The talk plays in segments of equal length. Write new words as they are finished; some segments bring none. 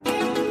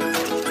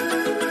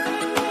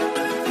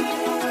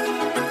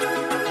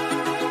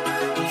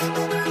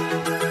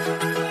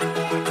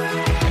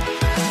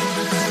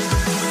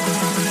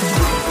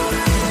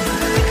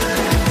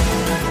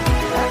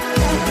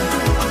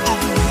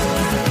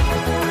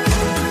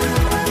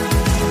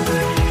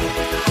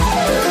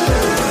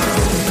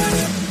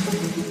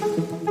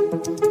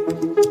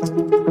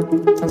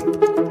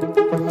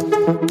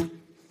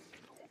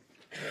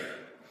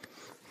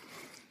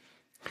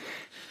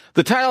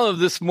The title of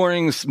this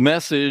morning's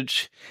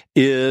message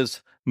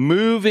is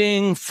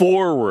Moving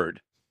Forward.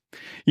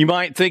 You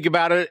might think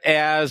about it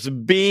as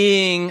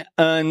being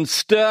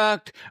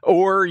unstuck,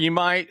 or you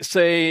might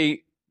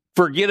say,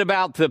 forget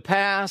about the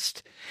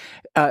past.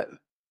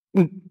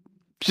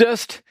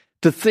 Just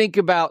to think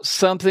about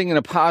something in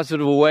a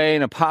positive way,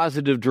 in a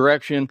positive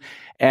direction,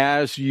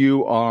 as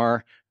you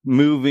are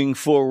moving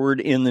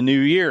forward in the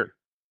new year.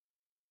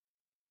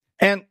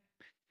 And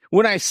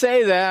when I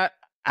say that,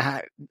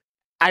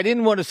 I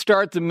didn't want to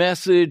start the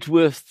message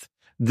with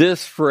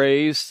this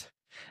phrase,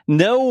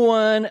 no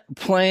one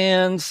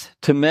plans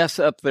to mess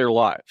up their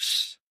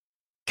lives.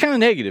 Kind of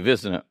negative,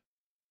 isn't it?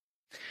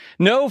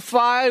 No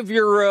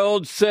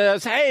 5-year-old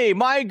says, hey,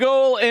 my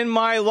goal in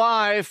my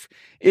life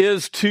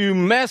is to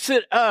mess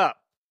it up.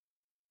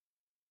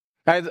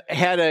 I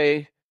had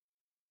a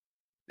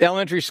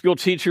elementary school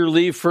teacher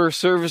leave first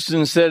service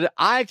and said,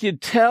 I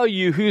could tell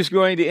you who's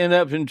going to end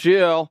up in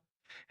jail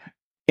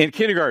in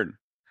kindergarten.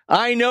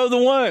 I know the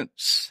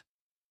ones.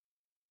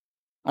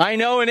 I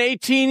know in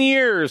 18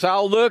 years,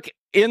 I'll look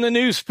in the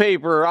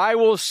newspaper. I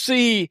will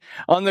see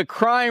on the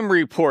crime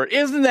report.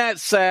 Isn't that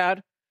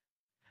sad?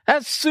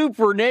 That's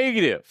super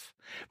negative.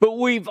 But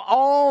we've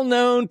all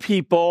known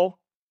people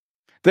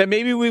that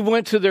maybe we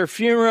went to their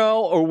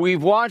funeral or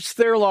we've watched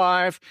their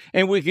life,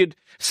 and we could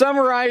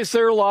summarize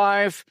their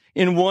life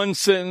in one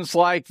sentence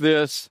like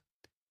this.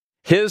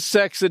 His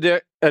sex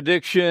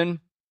addiction,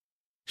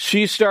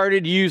 she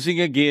started using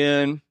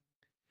again.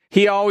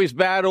 He always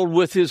battled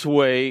with his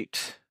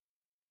weight,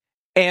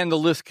 and the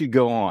list could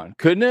go on,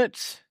 couldn't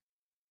it?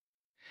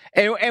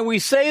 And we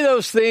say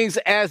those things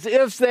as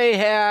if they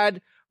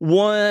had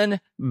one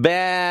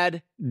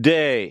bad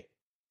day.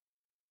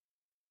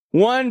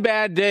 One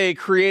bad day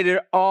created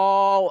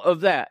all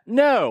of that.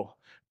 No,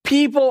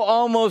 people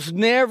almost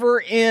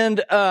never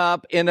end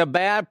up in a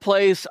bad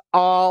place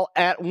all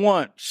at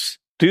once,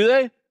 do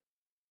they?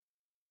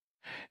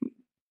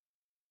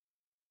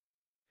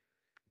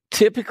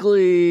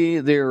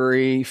 Typically, there are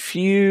a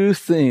few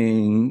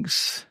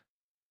things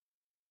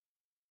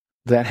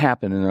that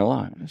happen in their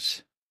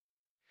lives.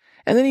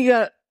 And then you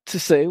got to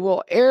say,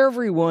 well,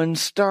 everyone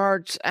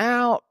starts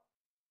out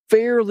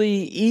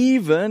fairly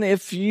even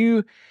if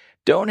you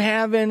don't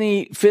have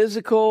any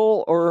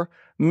physical or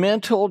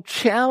mental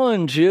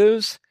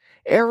challenges.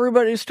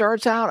 Everybody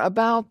starts out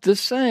about the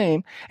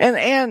same.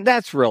 And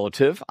that's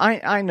relative.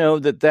 I know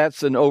that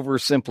that's an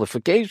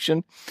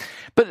oversimplification.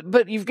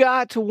 But you've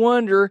got to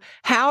wonder,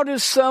 how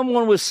does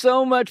someone with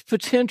so much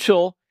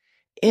potential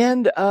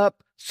end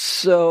up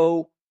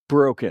so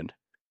broken?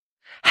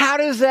 How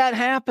does that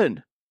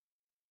happen?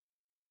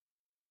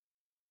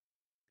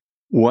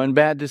 One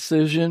bad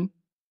decision,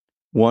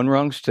 one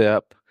wrong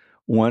step,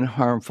 one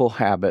harmful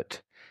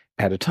habit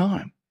at a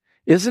time.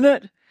 Isn't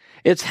it?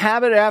 It's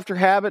habit after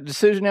habit,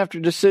 decision after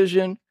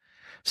decision,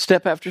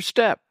 step after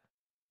step.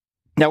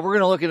 Now, we're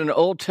going to look at an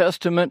Old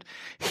Testament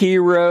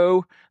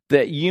hero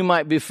that you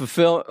might be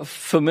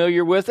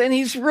familiar with, and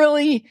he's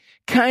really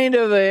kind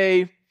of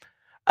a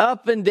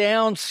up and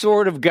down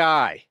sort of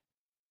guy.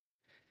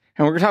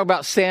 And we're going to talk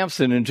about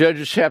Samson in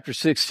Judges chapter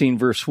 16,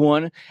 verse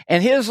 1,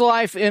 and his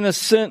life in a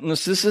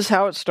sentence. This is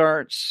how it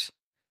starts.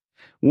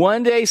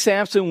 One day,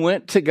 Samson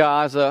went to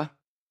Gaza,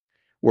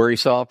 where he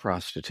saw a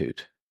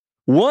prostitute.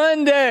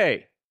 One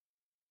day.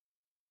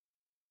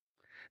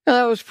 Now,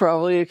 that was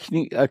probably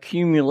an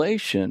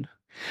accumulation.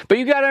 But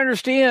you got to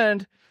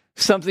understand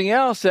something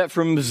else, that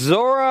from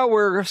Zorah,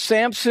 where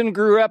Samson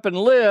grew up and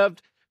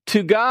lived,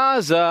 to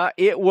Gaza,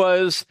 it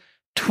was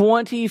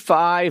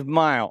 25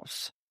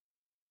 miles.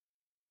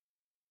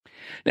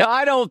 Now,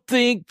 I don't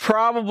think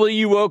probably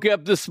you woke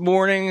up this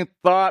morning and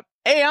thought,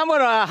 hey, I'm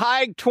going to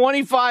hike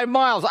 25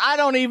 miles. I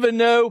don't even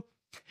know.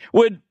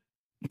 Would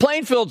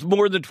Plainfield's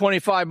more than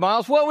 25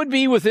 miles? What would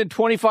be within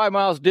 25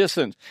 miles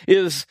distance?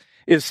 Is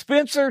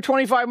Spencer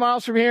 25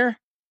 miles from here?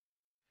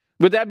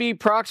 Would that be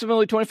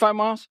approximately 25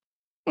 miles?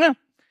 No.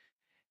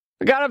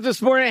 I got up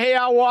this morning, hey,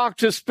 I'll walk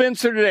to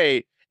Spencer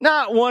today.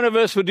 Not one of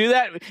us would do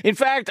that. In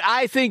fact,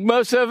 I think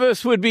most of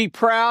us would be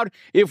proud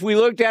if we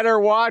looked at our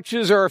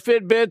watches or our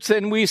Fitbits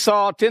and we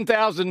saw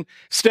 10,000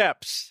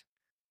 steps.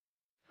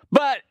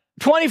 But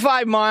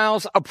 25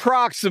 miles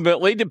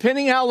approximately,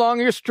 depending how long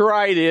your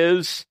stride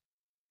is,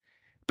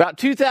 about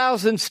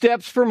 2,000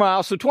 steps per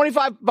mile. So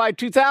 25 by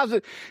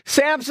 2,000.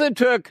 Samson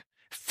took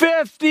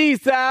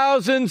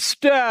 50,000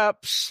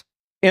 steps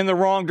in the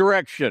wrong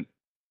direction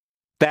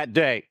that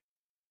day.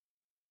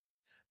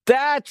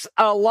 That's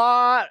a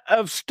lot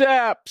of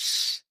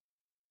steps.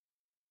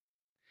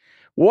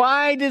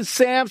 Why did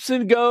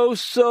Samson go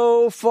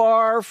so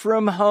far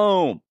from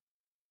home?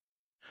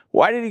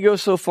 Why did he go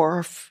so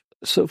far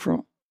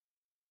from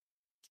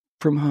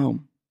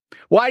home?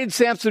 Why did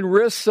Samson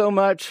risk so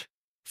much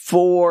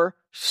for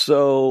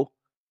so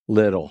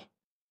little?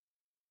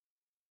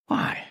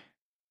 Why?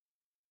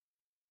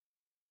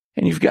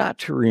 And you've got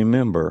to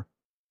remember,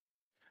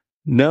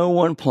 no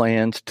one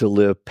plans to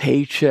live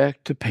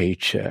paycheck to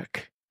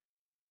paycheck,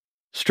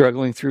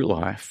 struggling through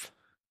life.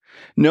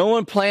 No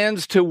one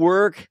plans to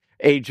work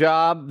a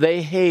job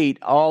they hate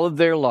all of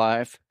their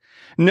life.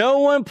 No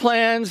one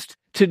plans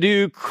to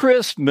do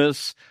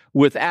Christmas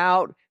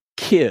without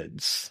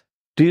kids,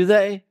 do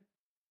they?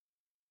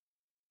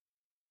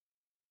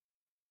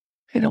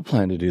 They don't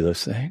plan to do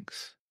those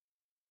things.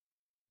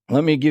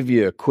 Let me give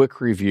you a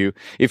quick review.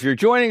 If you're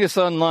joining us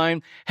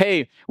online,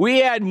 hey, we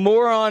had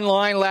more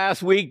online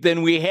last week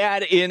than we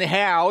had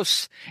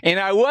in-house, and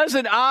I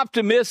wasn't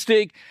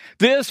optimistic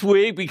this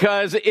week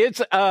because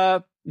it's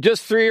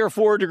just 3 or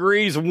 4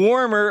 degrees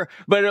warmer,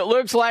 but it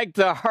looks like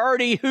the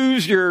hardy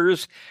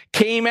Hoosiers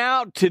came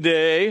out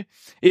today.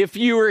 If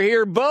you were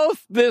here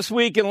both this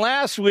week and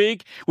last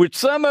week, which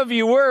some of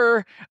you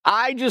were,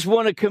 I just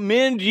want to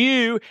commend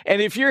you. And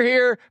if you're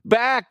here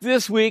back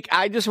this week,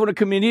 I just want to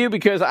commend you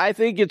because I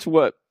think it's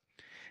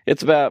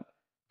about,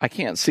 I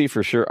can't see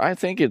for sure. I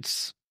think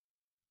it's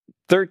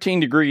 13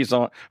 degrees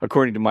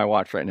according to my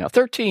watch right now.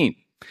 13.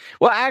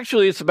 Well,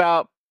 actually, it's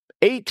about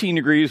 18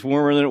 degrees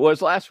warmer than it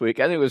was last week.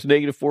 I think it was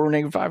 -4 or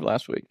 -5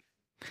 last week.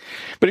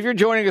 But if you're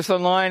joining us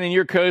online and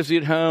you're cozy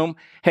at home,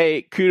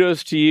 hey,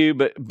 kudos to you.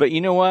 But you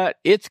know what?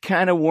 It's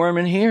kind of warm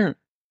in here.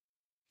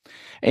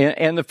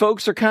 And the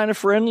folks are kind of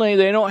friendly.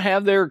 They don't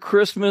have their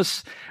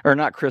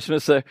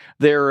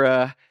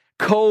their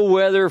cold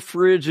weather,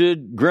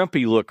 frigid,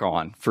 grumpy look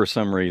on for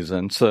some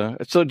reason. So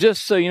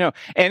just so you know.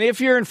 And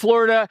if you're in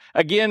Florida,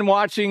 again,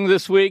 watching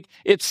this week,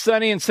 it's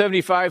sunny and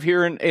 75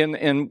 here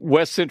in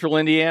West Central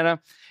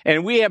Indiana.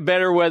 And we have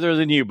better weather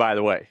than you, by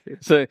the way.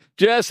 So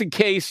just in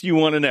case you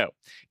want to know.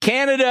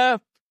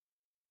 Canada,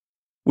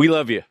 we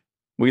love you.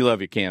 We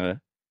love you, Canada.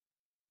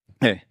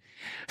 Hey.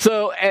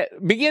 So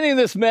at beginning of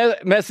this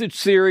message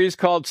series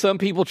called Some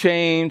People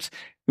Change,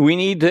 we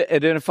need to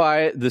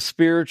identify the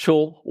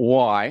spiritual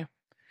why.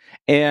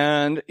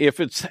 And if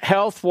it's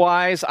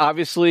health-wise,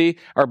 obviously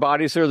our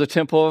bodies are the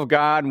temple of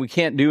God, and we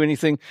can't do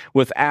anything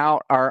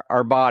without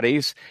our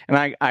bodies.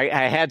 And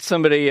I had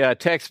somebody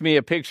text me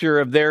a picture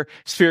of their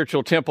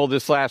spiritual temple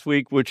this last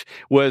week, which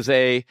was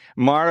a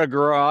Mardi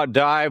Gras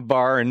dive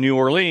bar in New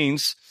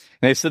Orleans.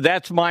 And they said,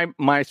 that's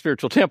my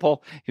spiritual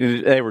temple.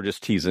 They were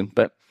just teasing,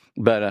 but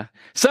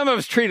some of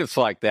us treat us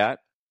like that.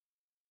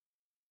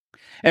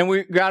 And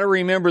we got to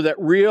remember that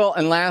real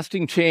and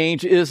lasting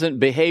change isn't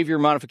behavior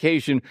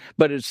modification,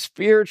 but it's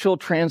spiritual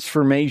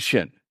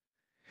transformation.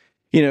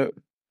 You know,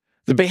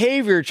 the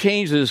behavior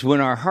changes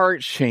when our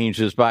heart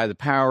changes by the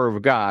power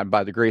of God,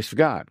 by the grace of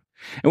God.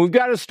 And we've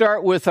got to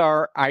start with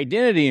our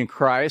identity in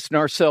Christ and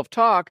our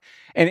self-talk.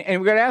 And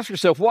we've got to ask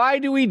ourselves, why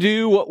do we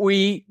do what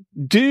we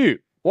do?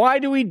 Why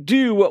do we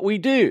do what we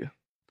do?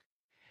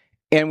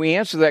 And we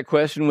answer that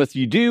question with,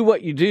 you do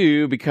what you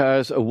do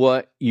because of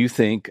what you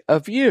think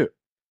of you.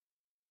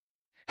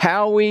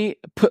 How we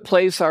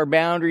place our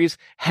boundaries,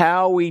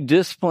 how we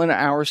discipline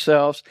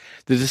ourselves,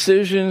 the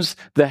decisions,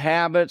 the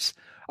habits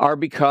are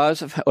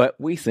because of what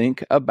we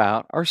think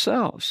about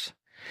ourselves.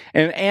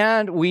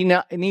 And we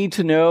need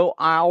to know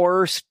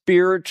our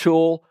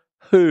spiritual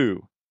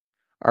who.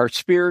 Our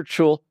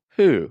spiritual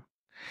who.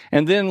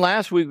 And then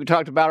last week we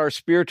talked about our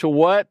spiritual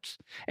what.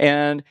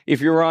 And if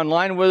you're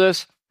online with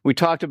us, we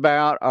talked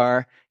about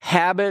our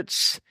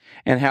habits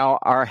and how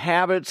our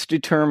habits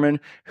determine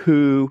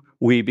who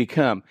we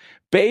become.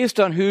 Based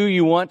on who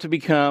you want to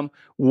become,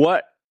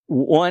 what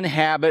one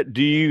habit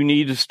do you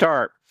need to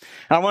start?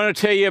 I want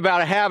to tell you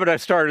about a habit I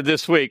started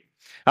this week.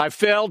 I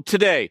failed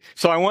today.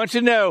 So I want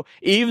you to know,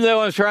 even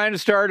though I'm trying to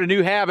start a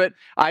new habit,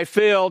 I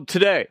failed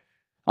today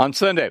on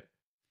Sunday.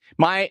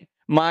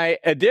 My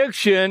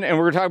addiction, and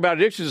we're going to talk about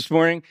addiction this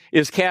morning,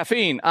 is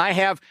caffeine. I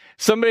have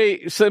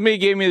somebody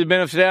gave me the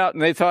benefit out,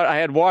 and they thought I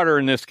had water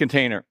in this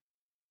container.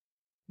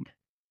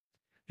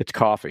 It's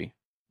coffee,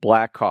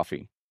 black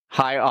coffee,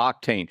 high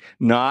octane,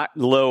 not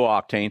low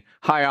octane,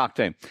 high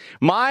octane.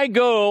 My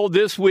goal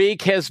this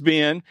week has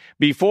been,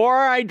 before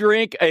I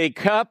drink a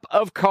cup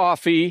of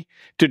coffee,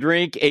 to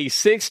drink a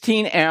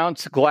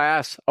 16-ounce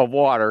glass of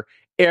water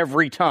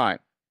every time.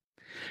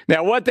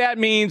 Now, what that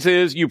means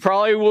is you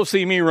probably will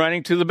see me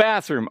running to the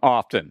bathroom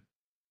often.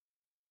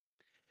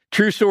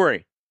 True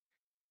story.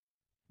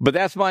 But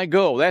that's my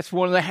goal. That's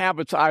one of the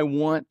habits I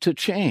want to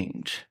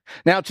change.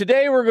 Now,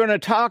 today we're going to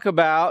talk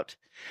about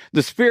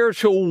the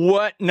spiritual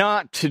what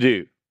not to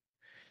do.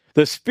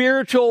 The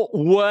spiritual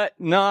what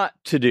not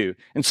to do.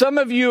 And some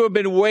of you have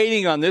been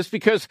waiting on this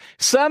because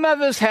some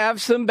of us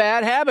have some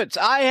bad habits.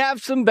 I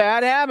have some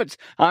bad habits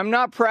I'm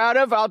not proud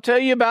of. I'll tell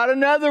you about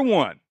another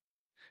one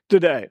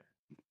today.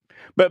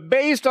 But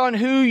based on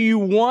who you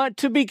want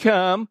to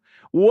become,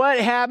 what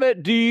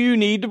habit do you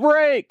need to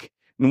break?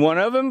 And one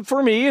of them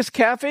for me is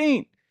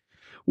caffeine.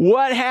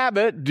 What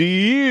habit do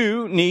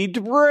you need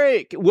to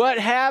break? What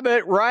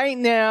habit right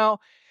now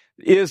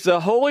is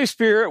the Holy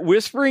Spirit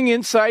whispering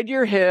inside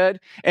your head?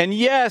 And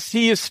yes,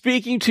 He is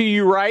speaking to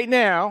you right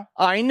now.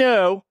 I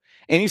know.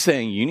 And He's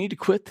saying, you need to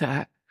quit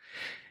that.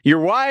 Your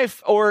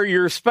wife or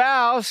your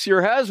spouse,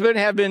 your husband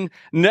have been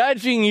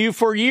nudging you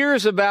for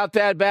years about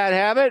that bad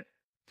habit,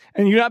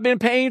 and you've not been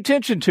paying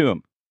attention to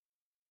them.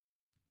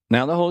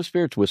 Now the Holy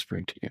Spirit's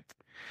whispering to you.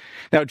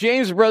 Now,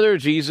 James, the brother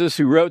of Jesus,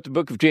 who wrote the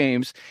book of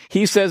James,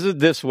 he says it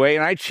this way,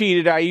 and I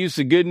cheated. I used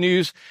the Good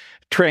News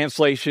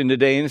translation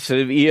today instead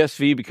of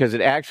ESV because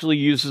it actually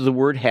uses the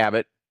word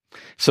habit,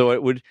 so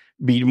it would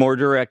be more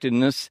direct in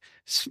this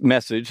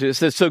message. It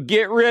says, so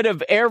get rid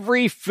of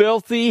every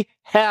filthy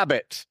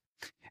habit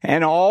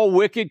and all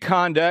wicked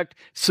conduct,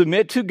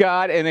 submit to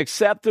God and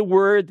accept the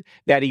word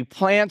that he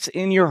plants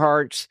in your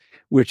hearts,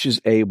 which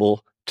is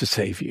able to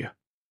save you.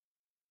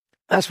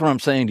 That's what I'm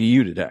saying to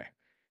you today.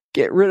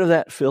 Get rid of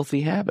that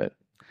filthy habit.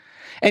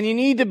 And you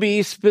need to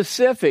be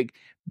specific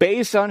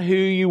based on who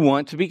you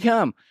want to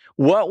become.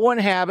 What one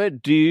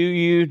habit do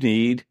you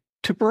need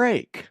to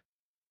break?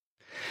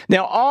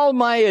 Now, all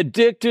my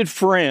addicted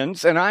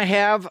friends, and I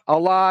have a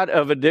lot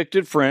of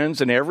addicted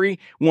friends, and every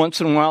once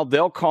in a while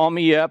they'll call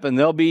me up and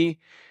they'll be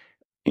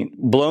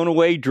blown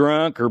away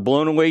drunk or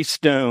blown away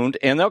stoned,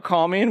 and they'll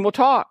call me and we'll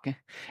talk.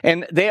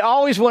 And they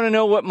always want to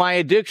know what my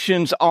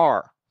addictions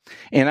are.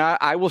 And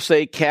I will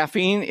say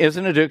caffeine is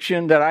an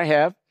addiction that I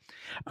have.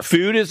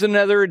 Food is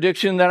another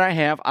addiction that I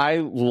have. I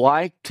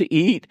like to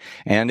eat.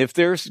 And if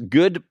there's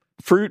good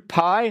fruit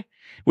pie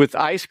with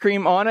ice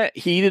cream on it,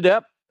 heated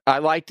up, I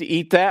like to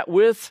eat that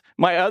with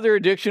my other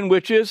addiction,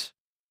 which is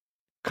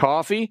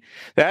coffee.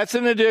 That's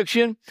an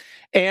addiction.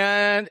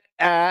 And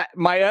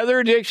my other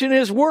addiction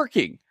is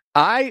working.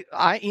 I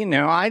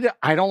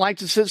don't like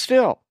to sit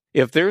still.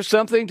 If there's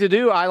something to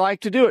do, I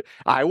like to do it.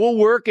 I will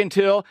work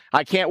until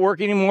I can't work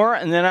anymore,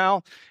 and then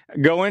I'll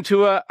go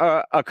into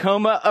a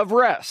coma of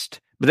rest.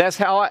 But that's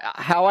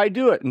how I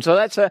do it. And so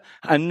that's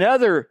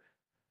another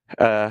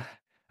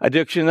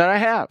addiction that I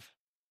have.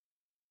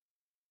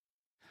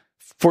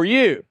 For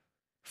you,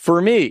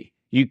 for me,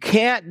 you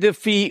can't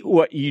defeat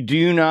what you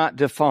do not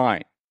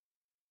define.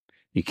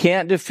 You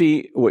can't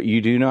defeat what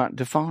you do not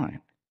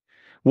define.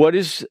 What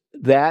is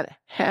that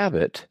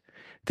habit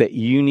that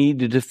you need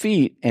to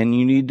defeat, and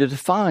you need to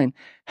define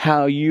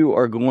how you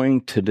are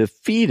going to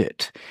defeat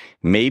it?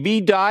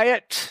 Maybe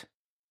diet,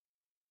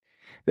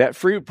 that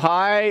fruit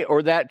pie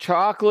or that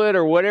chocolate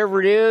or whatever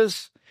it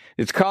is,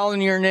 it's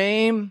calling your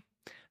name.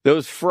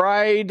 Those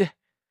fried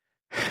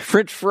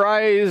French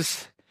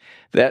fries,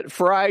 that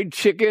fried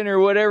chicken or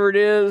whatever it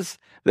is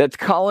that's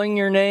calling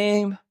your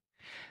name.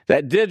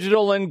 That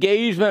digital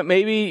engagement,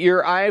 maybe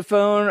your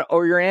iPhone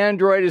or your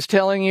Android is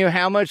telling you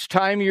how much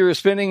time you're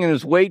spending, and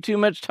it's way too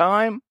much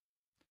time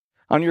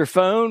on your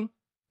phone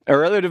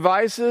or other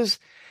devices.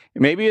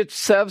 Maybe it's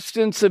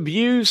substance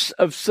abuse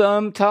of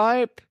some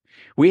type.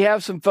 We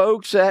have some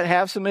folks that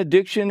have some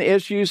addiction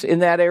issues in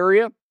that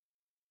area.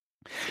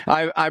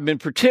 I've been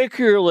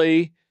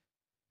particularly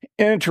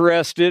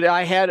interested.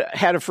 I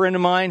had a friend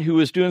of mine who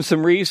was doing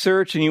some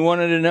research, and he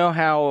wanted to know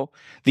how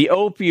the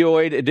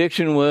opioid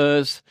addiction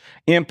was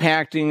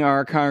impacting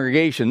our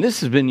congregation.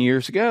 This has been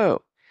years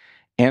ago.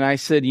 And I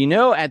said,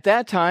 at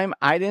that time,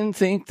 I didn't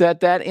think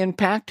that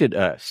impacted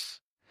us.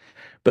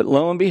 But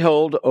lo and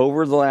behold,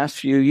 over the last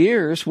few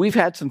years, we've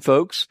had some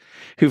folks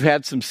who've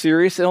had some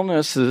serious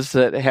illnesses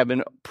that have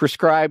been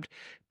prescribed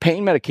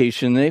pain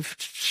medication. They've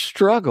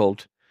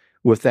struggled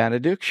with that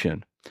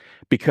addiction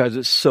because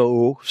it's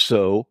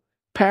so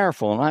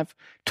powerful. And I've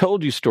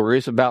told you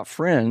stories about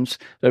friends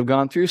that have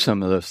gone through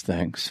some of those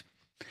things.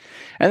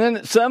 And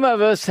then some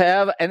of us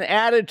have an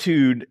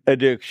attitude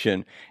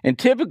addiction. And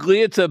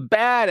typically it's a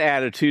bad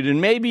attitude. And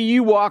maybe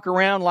you walk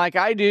around like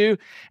I do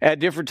at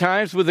different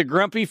times with a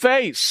grumpy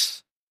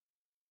face.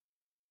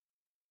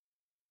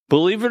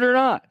 Believe it or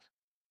not,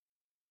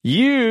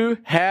 you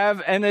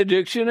have an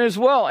addiction as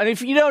well. And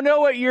if you don't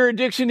know what your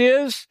addiction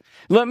is,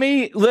 let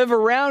me live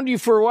around you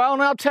for a while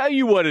and I'll tell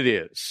you what it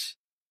is.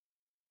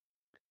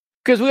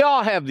 Because we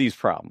all have these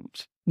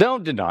problems.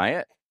 Don't deny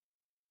it.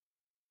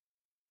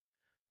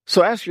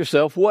 So ask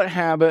yourself, what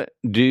habit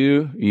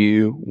do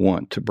you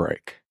want to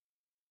break?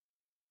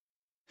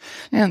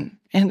 And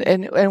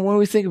when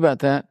we think about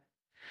that,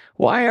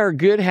 why are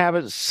good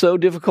habits so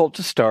difficult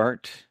to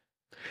start?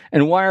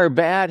 And why are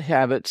bad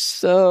habits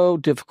so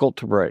difficult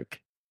to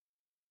break?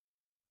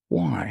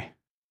 Why?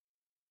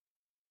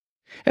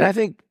 And I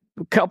think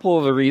a couple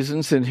of the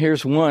reasons, and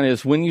here's one,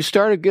 is when you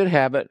start a good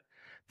habit,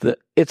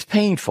 it's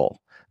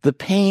painful. The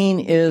pain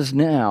is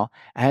now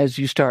as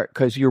you start,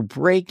 because you're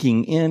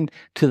breaking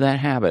into that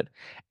habit,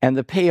 and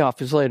the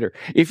payoff is later.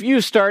 If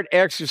you start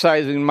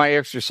exercising in my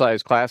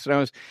exercise class, and I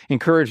was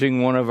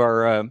encouraging one of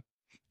our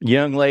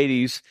young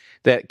ladies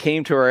that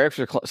came to our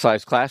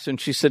exercise class,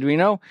 and she said,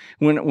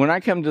 when I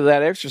come to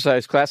that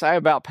exercise class, I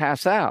about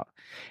pass out.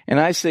 And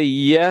I say,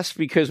 yes,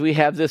 because we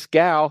have this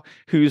gal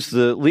who's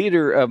the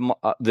leader of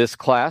this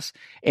class,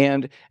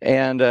 and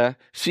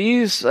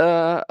she's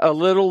a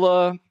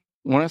little,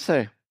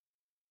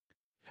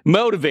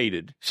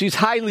 motivated. She's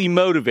highly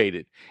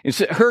motivated. And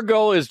so her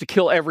goal is to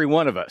kill every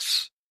one of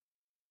us.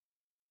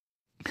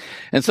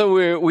 And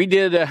so we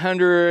did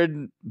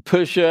 100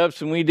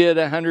 push-ups, and we did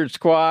 100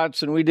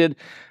 squats, and we did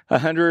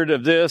 100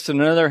 of this,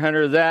 and another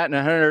 100 of that, and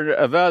 100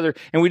 of other,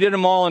 and we did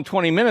them all in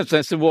 20 minutes. And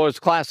I said, well, is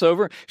class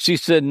over? She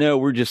said, no,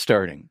 we're just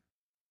starting.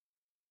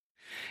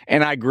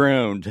 And I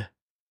groaned.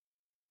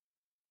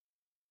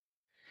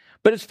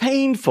 but it's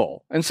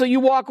painful. And so you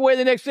walk away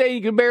the next day,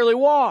 you can barely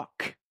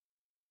walk.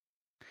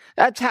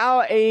 That's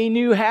how a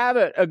new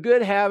habit, a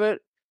good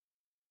habit,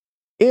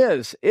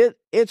 is.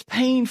 It's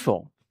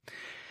painful.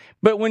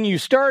 But when you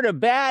start a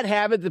bad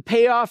habit, the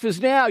payoff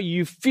is now.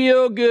 You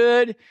feel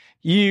good.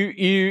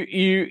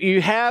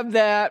 You have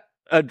that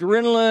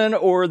adrenaline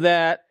or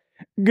that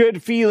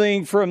good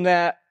feeling from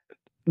that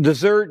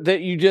dessert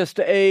that you just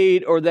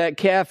ate or that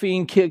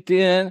caffeine kicked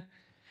in.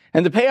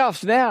 And the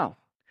payoff's now.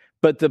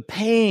 But the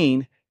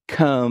pain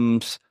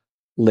comes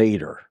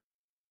later.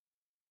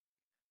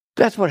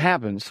 That's what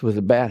happens with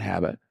a bad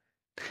habit,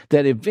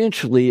 that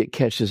eventually it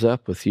catches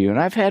up with you. And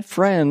I've had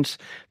friends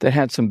that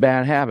had some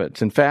bad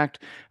habits. In fact,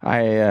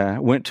 I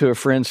went to a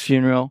friend's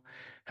funeral,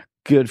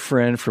 good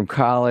friend from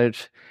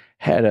college,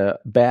 had a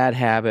bad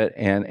habit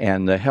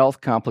and the health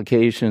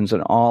complications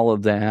and all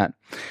of that.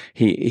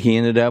 He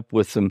ended up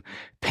with some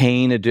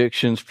pain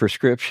addictions,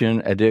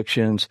 prescription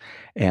addictions,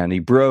 and he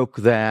broke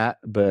that,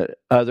 but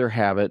other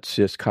habits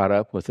just caught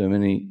up with him,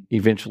 and he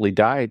eventually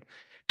died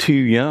too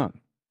young.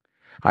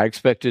 I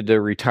expected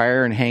to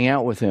retire and hang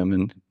out with him,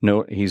 and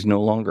no, he's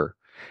no longer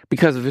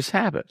because of his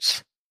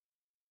habits.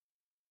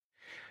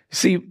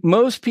 See,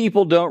 most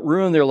people don't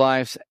ruin their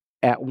lives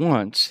at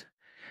once.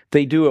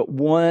 They do it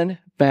one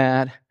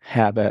bad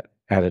habit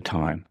at a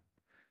time.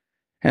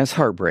 And it's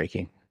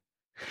heartbreaking.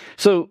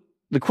 So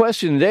the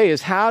question today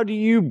is, how do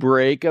you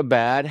break a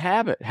bad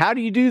habit? How do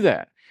you do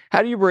that?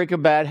 How do you break a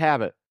bad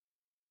habit?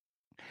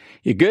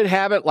 A good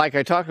habit, like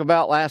I talked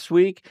about last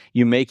week,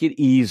 you make it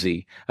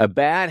easy. A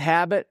bad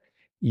habit,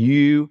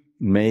 you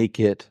make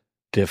it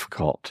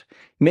difficult.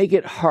 Make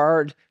it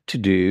hard to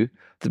do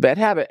the bad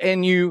habit.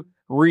 And you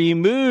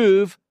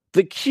remove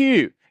the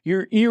cue.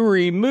 You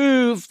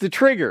remove the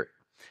trigger.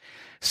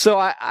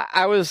 So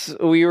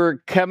we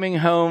were coming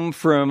home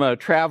from a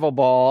travel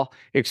ball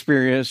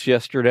experience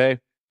yesterday,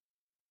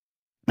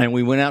 and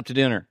we went out to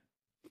dinner,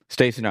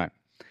 Stacy and I.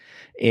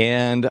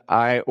 And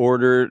I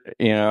ordered,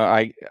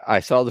 I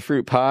saw the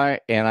fruit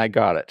pie and I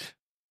got it.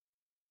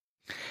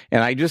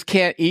 And I just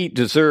can't eat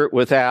dessert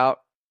without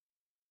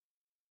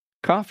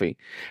coffee.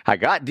 I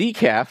got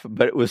decaf,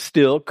 but it was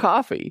still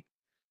coffee.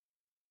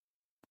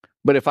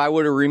 But if I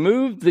would have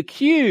removed the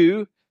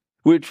cue,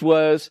 which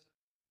was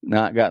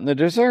not gotten the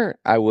dessert,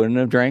 I wouldn't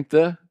have drank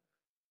the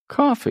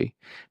coffee.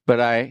 But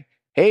I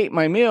ate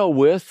my meal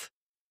with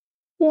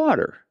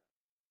water.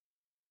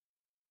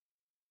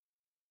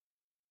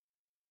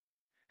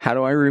 How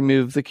do I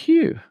remove the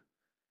cue?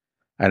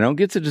 I don't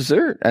get the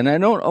dessert, and I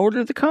don't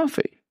order the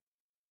coffee.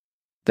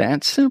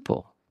 That's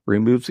simple.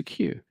 Remove the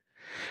cue.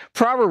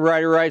 Proverb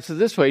writer writes it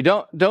this way: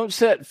 Don't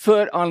set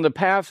foot on the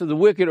path of the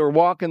wicked or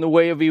walk in the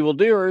way of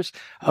evildoers.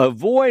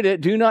 Avoid it.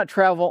 Do not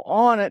travel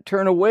on it.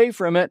 Turn away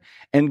from it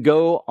and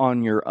go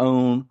on your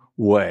own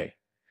way.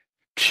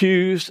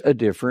 Choose a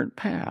different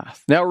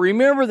path. Now,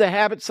 remember the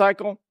habit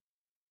cycle?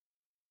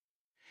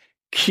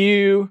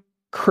 Cue,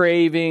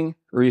 craving,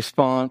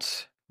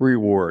 response,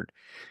 reward.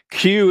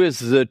 Cue is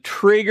the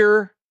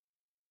trigger.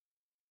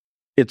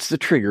 It's the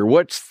trigger.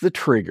 What's the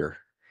trigger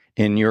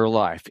in your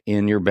life,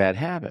 in your bad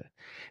habit?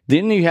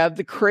 Then you have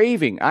the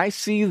craving. I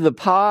see the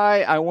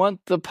pie. I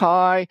want the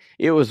pie.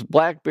 It was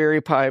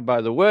blackberry pie,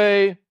 by the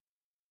way.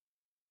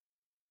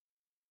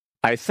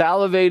 I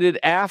salivated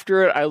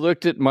after it. I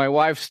looked at my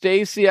wife,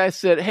 Stacy. I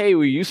said, "Hey,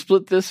 will you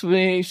split this with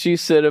me?" She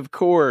said, "Of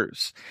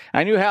course."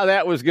 I knew how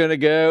that was going to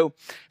go.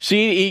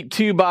 She'd eat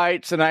 2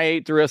 bites and I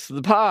ate the rest of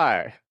the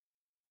pie.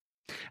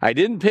 I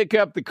didn't pick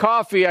up the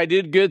coffee. I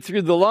did good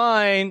through the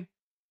line.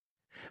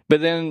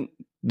 But then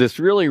this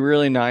really,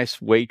 really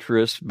nice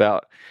waitress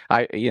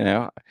I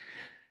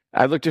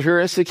looked at her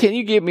and I said, "Can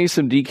you give me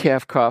some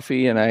decaf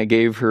coffee?" And I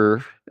gave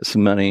her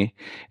some money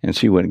and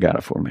she went and got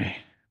it for me.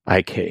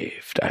 I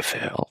caved. I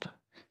failed.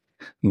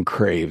 I'm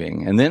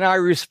craving. And then I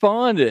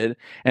responded,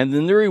 and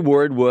then the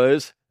reward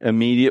was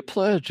immediate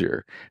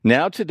pleasure.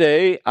 Now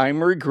today,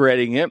 I'm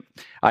regretting it.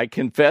 I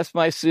confessed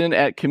my sin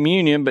at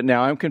communion, but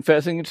now I'm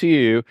confessing it to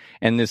you,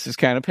 and this is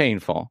kind of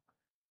painful.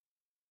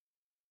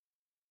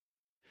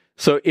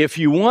 So if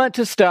you want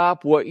to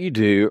stop what you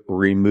do,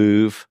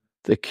 remove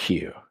the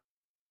cue.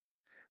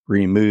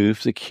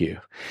 Remove the cue.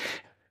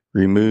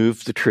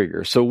 Remove the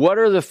trigger. So what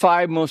are the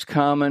 5 most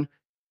common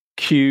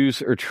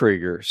cues or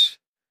triggers?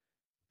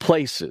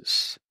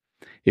 Places.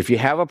 If you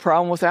have a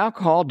problem with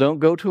alcohol, don't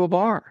go to a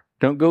bar.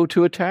 Don't go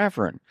to a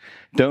tavern.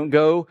 Don't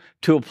go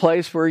to a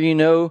place where you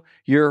know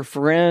your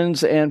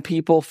friends and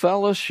people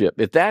fellowship.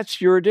 If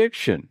that's your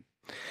addiction.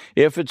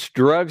 If it's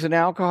drugs and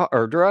alcohol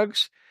or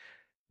drugs,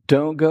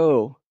 don't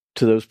go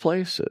to those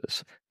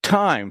places.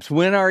 Times.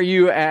 When are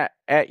you at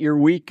your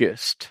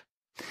weakest?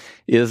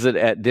 Is it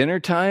at dinner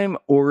time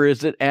or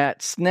is it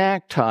at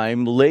snack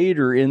time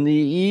later in the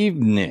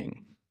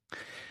evening?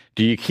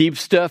 Do you keep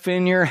stuff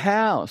in your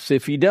house?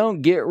 If you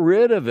don't, get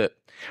rid of it.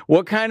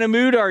 What kind of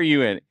mood are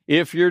you in?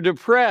 If you're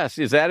depressed,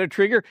 is that a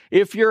trigger?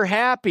 If you're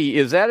happy,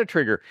 is that a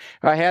trigger?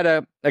 I had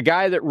a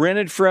guy that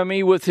rented from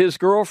me with his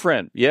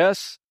girlfriend.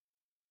 Yes,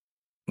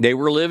 they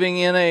were living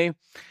in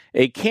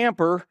a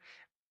camper,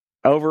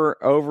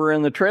 over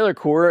in the trailer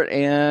court,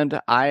 and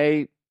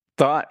I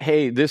thought,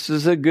 hey, this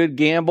is a good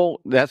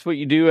gamble. That's what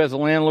you do as a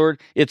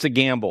landlord. It's a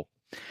gamble.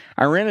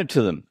 I rented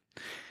to them.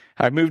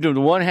 I moved them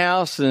to one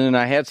house, and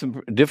I had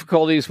some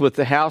difficulties with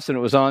the house, and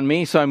it was on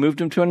me, so I moved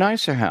them to a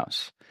nicer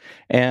house.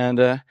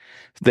 And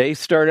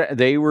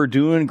they were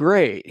doing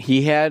great.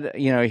 He had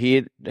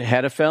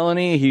a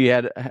felony. He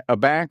had a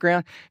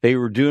background. They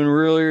were doing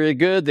really, really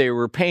good. They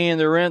were paying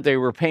their rent. They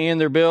were paying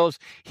their bills.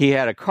 He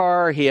had a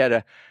car. He had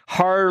a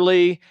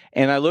Harley.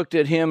 And I looked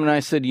at him and I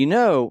said,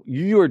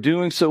 you are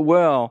doing so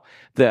well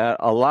that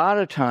a lot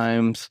of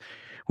times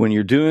when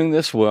you're doing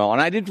this well,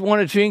 and I didn't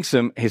want to jinx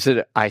him.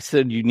 I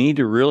said, you need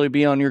to really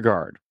be on your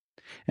guard.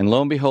 And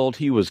lo and behold,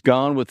 he was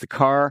gone with the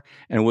car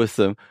and with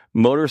the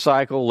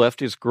motorcycle, left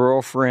his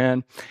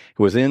girlfriend,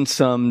 was in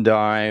some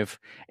dive.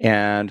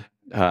 And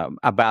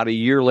about a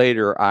year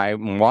later,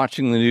 I'm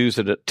watching the news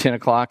at 10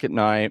 o'clock at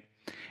night.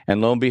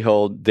 And lo and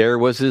behold, there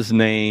was his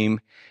name.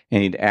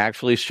 And he'd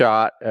actually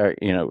shot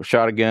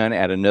a gun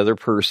at another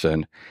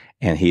person.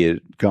 And he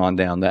had gone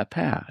down that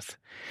path.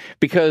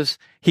 Because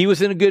he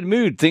was in a good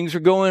mood. Things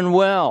are going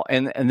well.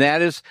 And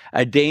that is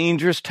a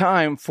dangerous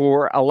time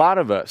for a lot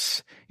of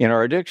us in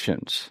our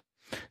addictions.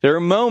 There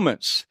are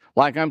moments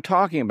like I'm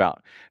talking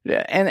about.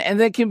 And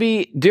they can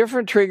be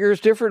different triggers,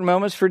 different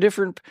moments for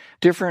different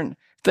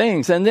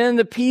things. And then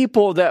the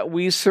people that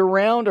we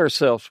surround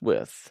ourselves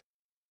with.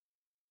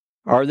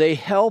 Are they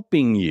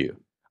helping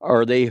you?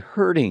 Are they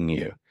hurting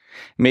you?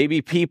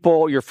 Maybe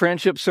people, your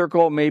friendship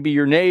circle, maybe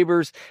your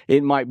neighbors,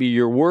 it might be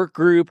your work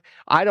group.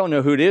 I don't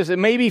know who it is. It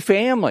may be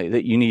family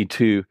that you need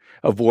to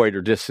avoid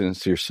or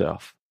distance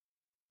yourself.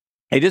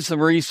 They did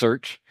some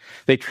research.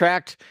 They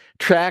tracked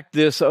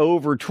this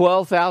over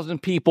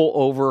 12,000 people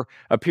over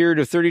a period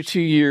of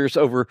 32 years,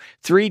 over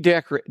 3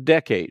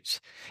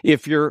 decades.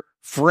 If your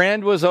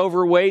friend was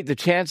overweight, the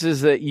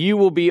chances that you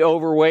will be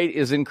overweight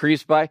is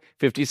increased by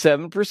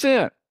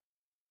 57%.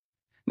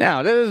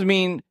 Now, that doesn't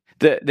mean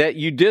that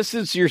you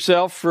distance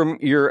yourself from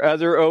your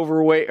other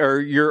overweight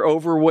or your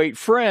overweight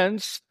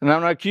friends. And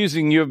I'm not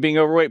accusing you of being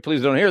overweight.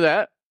 Please don't hear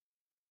that.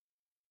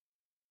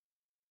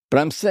 But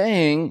I'm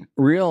saying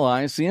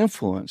realize the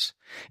influence.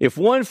 If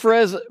one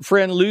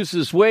friend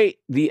loses weight,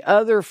 the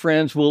other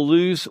friends will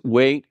lose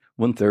weight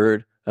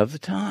 1/3 of the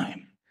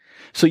time.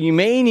 So you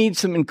may need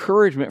some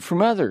encouragement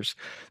from others.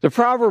 The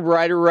proverb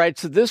writer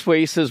writes it this way.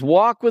 He says,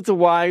 walk with the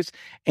wise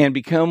and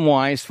become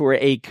wise, for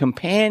a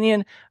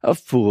companion of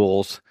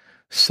fools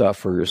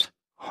suffers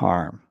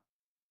harm.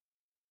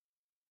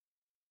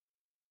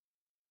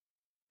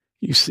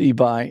 You see,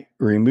 by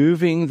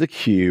removing the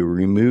cue,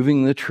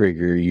 removing the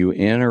trigger, you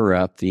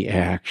interrupt the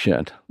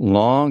action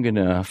long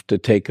enough to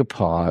take a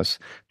pause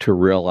to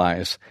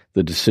realize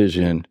the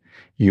decision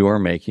you are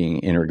making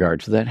in regard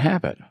to that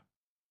habit.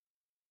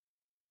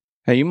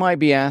 Now, you might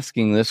be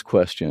asking this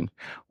question: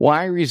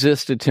 why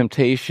resist a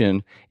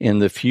temptation in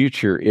the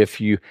future if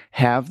you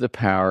have the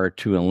power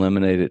to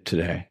eliminate it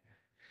today?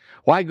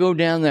 Why go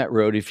down that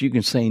road if you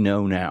can say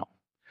no now?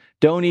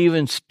 Don't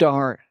even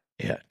start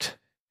it.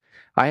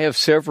 I have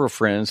several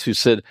friends who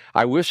said,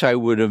 I wish I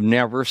would have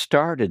never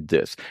started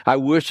this. I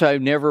wish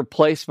I'd never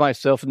placed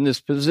myself in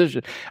this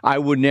position. I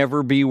would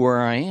never be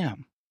where I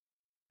am.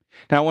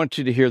 Now, I want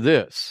you to hear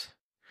this.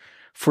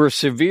 For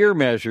severe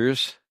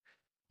measures,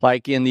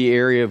 like in the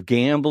area of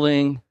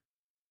gambling,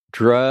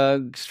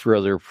 drugs,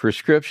 whether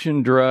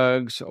prescription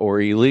drugs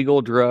or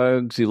illegal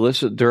drugs,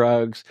 illicit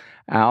drugs,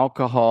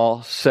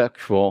 alcohol,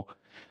 sexual,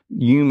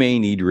 you may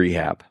need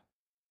rehab.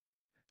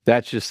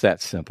 That's just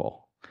that simple.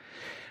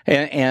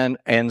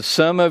 And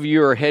some of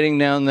you are heading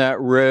down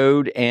that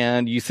road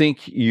and you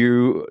think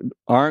you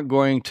aren't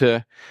going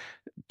to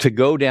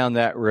go down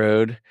that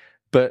road,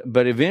 but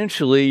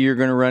eventually you're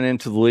going to run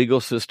into the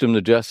legal system,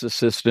 the justice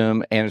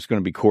system, and it's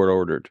going to be court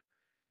ordered.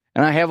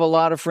 And I have a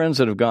lot of friends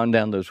that have gone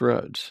down those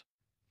roads.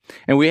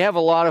 And we have a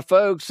lot of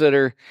folks that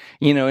are,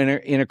 in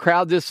a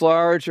crowd this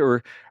large,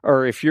 or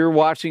if you're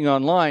watching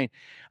online,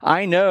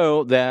 I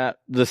know that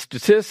the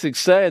statistics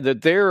say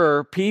that there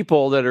are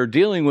people that are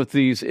dealing with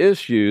these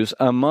issues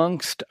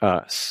amongst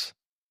us.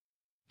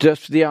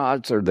 Just the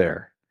odds are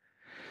there.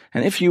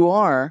 And if you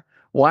are,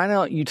 why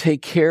don't you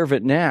take care of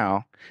it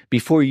now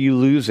before you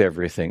lose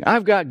everything?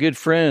 I've got good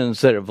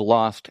friends that have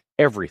lost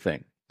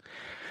everything.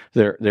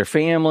 Their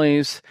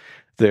families,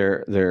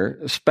 their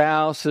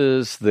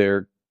spouses,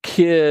 their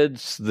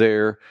kids,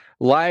 their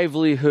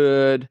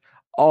livelihood,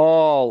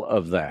 all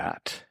of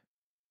that.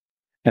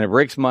 And it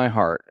breaks my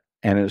heart,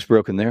 and it's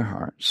broken their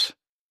hearts.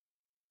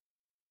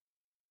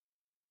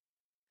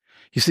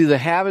 You see, the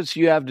habits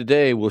you have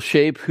today will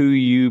shape who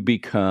you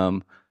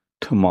become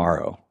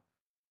tomorrow.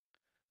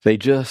 They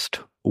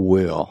just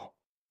will.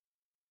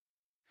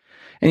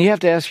 And you have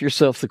to ask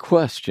yourself the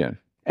question,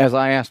 as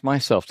I ask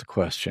myself the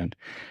question,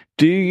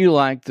 do you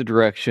like the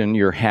direction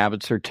your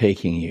habits are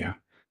taking you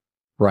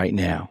right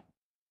now?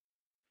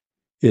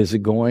 Is it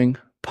going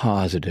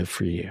positive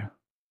for you?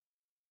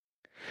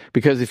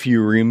 Because if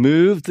you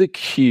remove the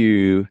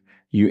cue,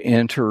 you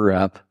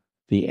interrupt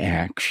the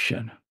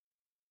action.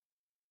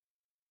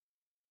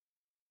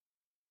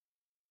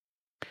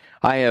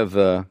 I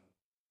have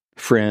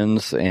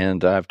friends,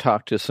 and I've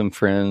talked to some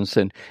friends,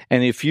 and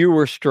if you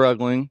were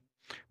struggling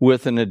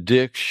with an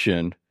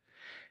addiction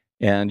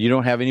and you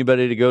don't have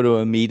anybody to go to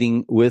a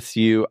meeting with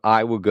you,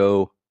 I will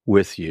go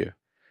with you.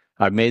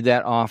 I've made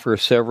that offer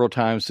several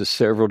times to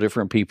several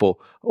different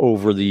people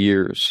over the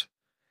years.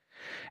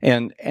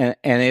 And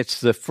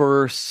it's the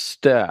first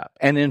step.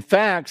 And in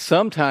fact,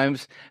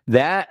 sometimes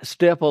that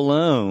step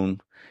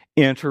alone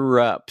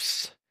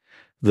interrupts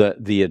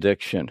the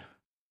addiction.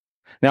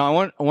 Now,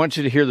 I want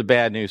you to hear the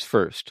bad news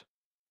first.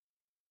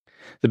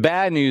 The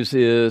bad news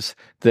is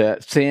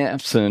that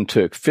Samson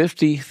took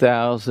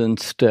 50,000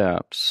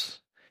 steps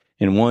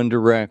in one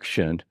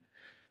direction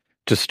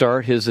to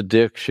start his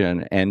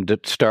addiction and to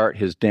start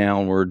his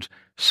downward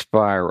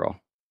spiral.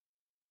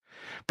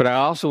 But I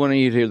also want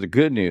you to hear the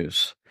good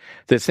news,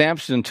 that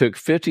Samson took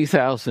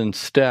 50,000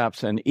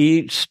 steps, and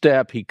each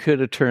step he could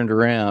have turned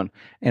around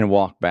and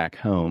walked back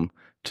home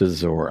to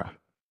Zorah.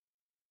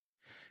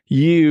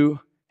 You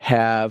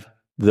have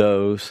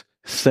those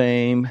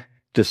same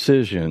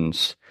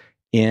decisions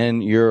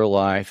in your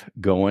life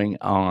going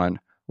on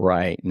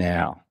right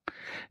now.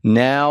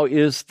 Now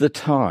is the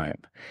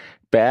time.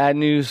 Bad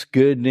news,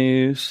 good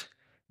news,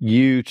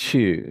 you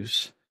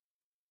choose.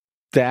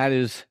 That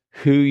is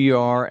who you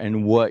are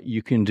and what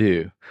you can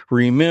do.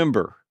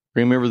 Remember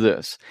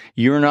this.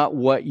 You're not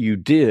what you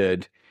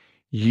did.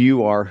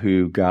 You are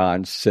who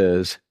God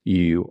says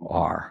you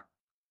are.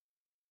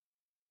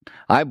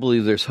 I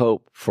believe there's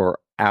hope for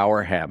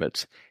our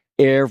habits.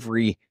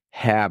 Every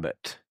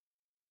habit.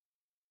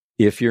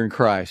 If you're in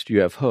Christ,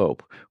 you have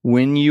hope.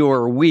 When you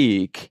are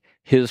weak,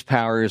 His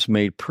power is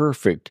made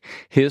perfect.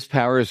 His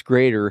power is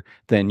greater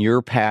than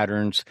your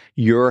patterns,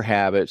 your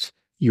habits,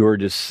 your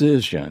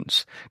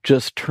decisions.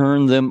 Just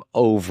turn them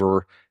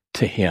over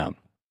to Him.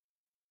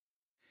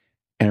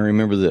 And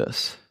remember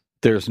this,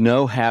 there's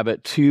no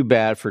habit too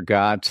bad for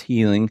God's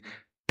healing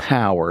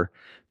power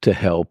to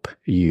help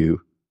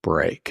you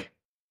break.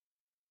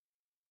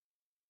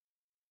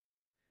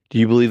 Do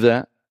you believe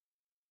that?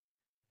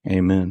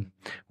 Amen.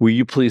 Will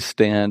you please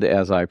stand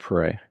as I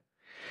pray?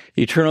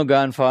 Eternal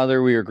God and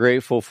Father, we are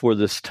grateful for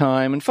this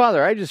time. And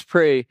Father, I just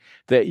pray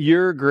that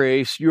your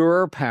grace,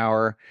 your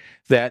power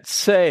that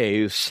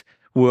saves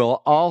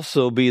will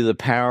also be the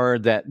power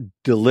that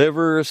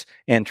delivers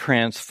and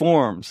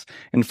transforms.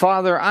 And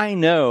Father, I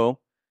know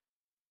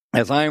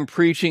as I'm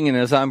preaching and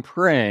as I'm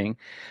praying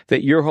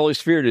that your Holy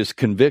Spirit is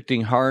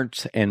convicting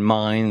hearts and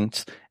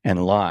minds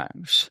and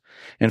lives.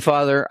 And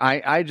Father,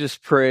 I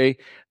just pray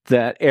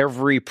that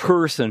every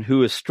person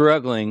who is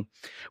struggling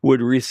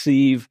would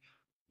receive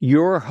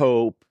your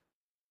hope,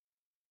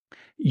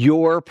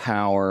 your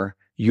power,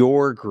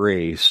 your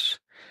grace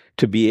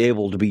to be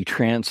able to be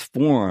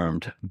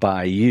transformed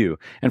by you.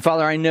 And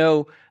Father, I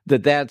know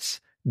that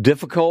that's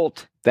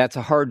difficult. That's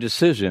a hard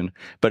decision,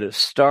 but it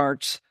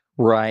starts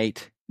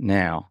right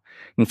now.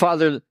 And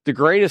Father, the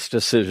greatest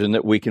decision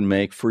that we can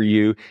make for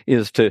you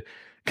is to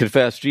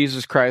confess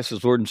Jesus Christ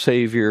as Lord and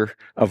Savior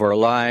of our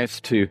lives,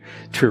 to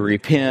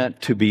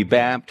repent, to be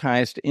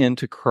baptized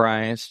into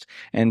Christ,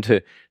 and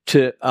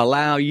to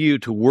allow you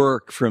to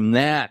work from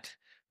that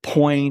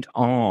point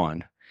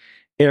on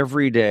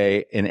every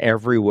day in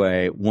every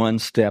way, one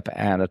step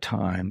at a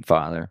time,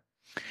 Father.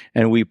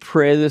 And we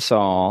pray this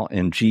all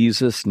in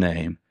Jesus'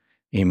 name.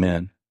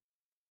 Amen.